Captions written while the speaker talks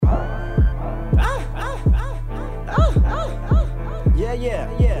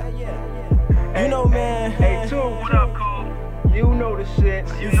You know, man. Hey, Two, what up, Cole? You know the shit.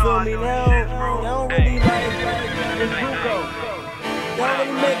 You feel me now? Y'all don't really like It's Ruco. y'all don't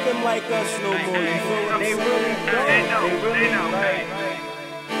really make them like us no more. You feel what I'm They saying? really don't. They really know.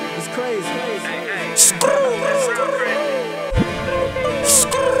 It's crazy.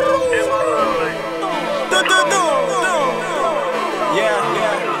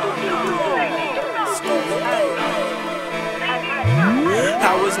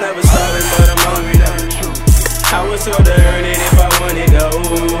 I was never starving, but I'm hungry now. I was told to earn it if I wanted to.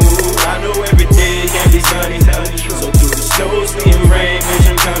 I know every day can be sunny now. So through the snow, sleet, and rain, bitch,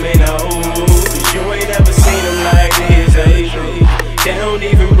 I'm coming home. Cause you ain't never seen them like this, eh? They don't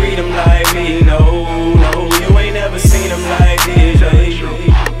even breed them like me, no. You ain't never seen them like this, eh?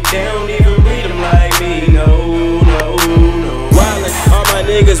 They don't even breed them like me, no. Wildin', all my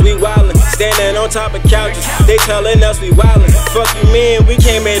niggas, we wildin'. Standing on top of couches, they telling us we wildin'. Fuck you, man, we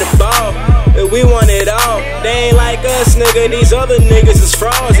came here to ball. We want it all. They ain't like us, nigga. These other niggas is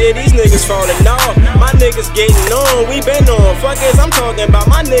frauds. Yeah, these niggas falling off. My niggas getting on. We been on. Fuckers, I'm talking about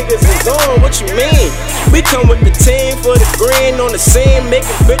my niggas is on. What you mean? We come with the team for the green on the scene,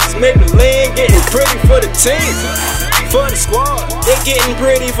 making bitches make the lean, getting pretty for the team. For the squad, they getting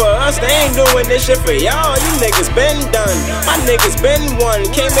pretty for us. They ain't doing this shit for y'all. You niggas been done. My niggas been one.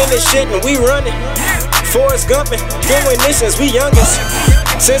 Came in this shit and we running. Forrest Gumpin', doing this since we youngest.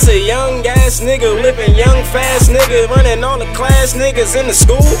 Since a young ass nigga, living young fast nigga, running all the class niggas in the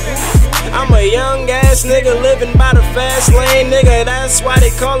school. I'm a young ass nigga, living by the fast lane, nigga. That's why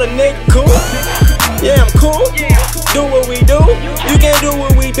they call a nigga cool. Yeah, I'm cool. Do what we do. You can't do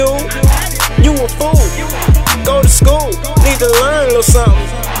what we do. You a fool. Go to school. Need to learn a little something.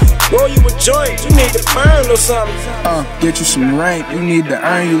 Roll you a joint, you need to burn a little something. Get you some rank, you need to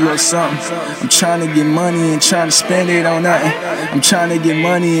earn you a little something. I'm trying to get money and trying to spend it on nothing. I'm trying to get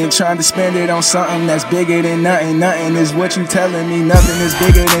money and trying to spend it on something that's bigger than nothing. Nothing is what you telling me, nothing is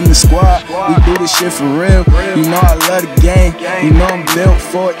bigger than the squad. We do this shit for real, you know I love the game. You know I'm built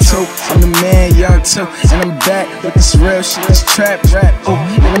for it too, I'm the man, young too. And I'm back with this real shit, this trap rap. Ooh,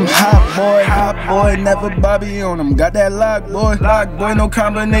 and I'm hot boy, never Bobby on them. Got that lock boy, no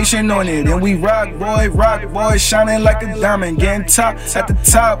combination on it, and we rock boy, shining like a diamond, getting top at the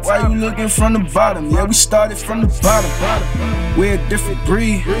top. Why you looking from the bottom? Yeah, we started from the bottom. We're a different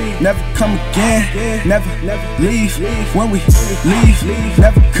breed, never come again, never leave. When we leave,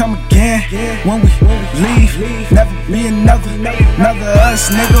 never come again. When we leave, never be another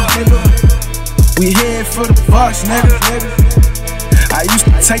us, nigga. We here for the bus, nigga. I used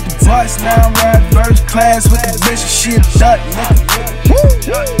to take the bus, now I'm riding first class with the bitch, she a duck, nigga.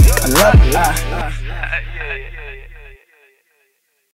 I love it.